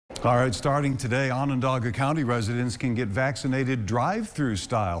All right, starting today, Onondaga County residents can get vaccinated drive-thru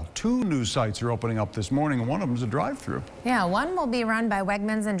style. 2 new sites are opening up this morning, and one of them is a drive-thru. Yeah, one will be run by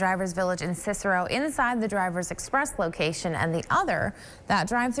Wegmans and Drivers Village in Cicero inside the Drivers Express location, and the other, that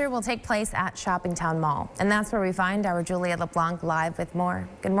drive-thru, will take place at ShoppingTown Mall. And that's where we find our Julia LeBlanc live with more.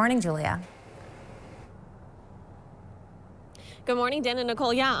 Good morning, Julia. Good morning, Dan and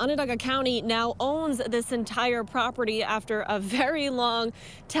Nicole. Yeah, Onondaga County now owns this entire property after a very long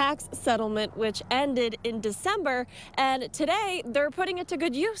tax settlement, which ended in December. And today, they're putting it to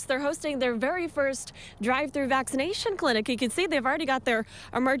good use. They're hosting their very first drive-through vaccination clinic. You can see they've already got their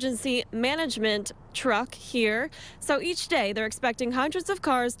emergency management truck here. So each day, they're expecting hundreds of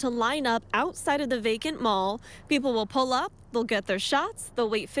cars to line up outside of the vacant mall. People will pull up. They'll get their shots, they'll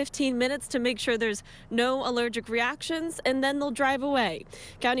wait 15 minutes to make sure there's no allergic reactions, and then they'll drive away.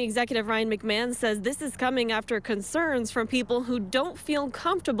 County Executive Ryan McMahon says this is coming after concerns from people who don't feel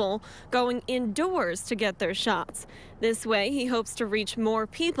comfortable going indoors to get their shots. This way, he hopes to reach more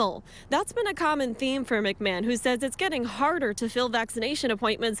people. That's been a common theme for McMahon, who says it's getting harder to fill vaccination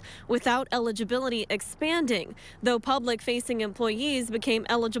appointments without eligibility expanding. Though public-facing employees became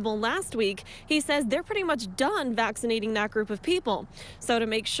eligible last week, he says they're pretty much done vaccinating that group of people. So to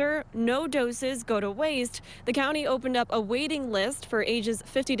make sure no doses go to waste, the county opened up a waiting list for ages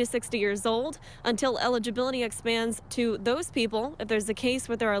 50 to 60 years old until eligibility expands to those people. If there's a case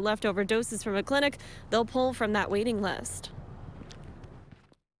where there are leftover doses from a clinic, they'll pull from that waiting list.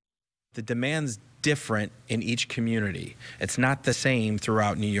 The demand's different in each community. It's not the same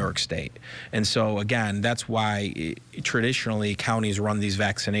throughout New York State. And so again, that's why traditionally counties run these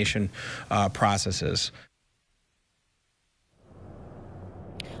vaccination processes.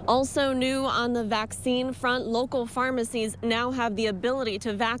 Also new on the vaccine front, local pharmacies now have the ability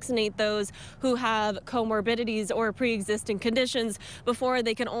to vaccinate those who have comorbidities or pre-existing conditions. Before,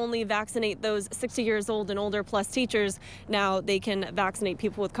 they can only vaccinate those 60 years old and older plus teachers. Now they can vaccinate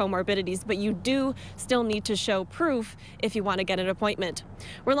people with comorbidities, but you do still need to show proof if you want to get an appointment.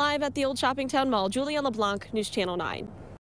 We're live at the old ShoppingTown Mall. Julia LeBlanc, News Channel 9.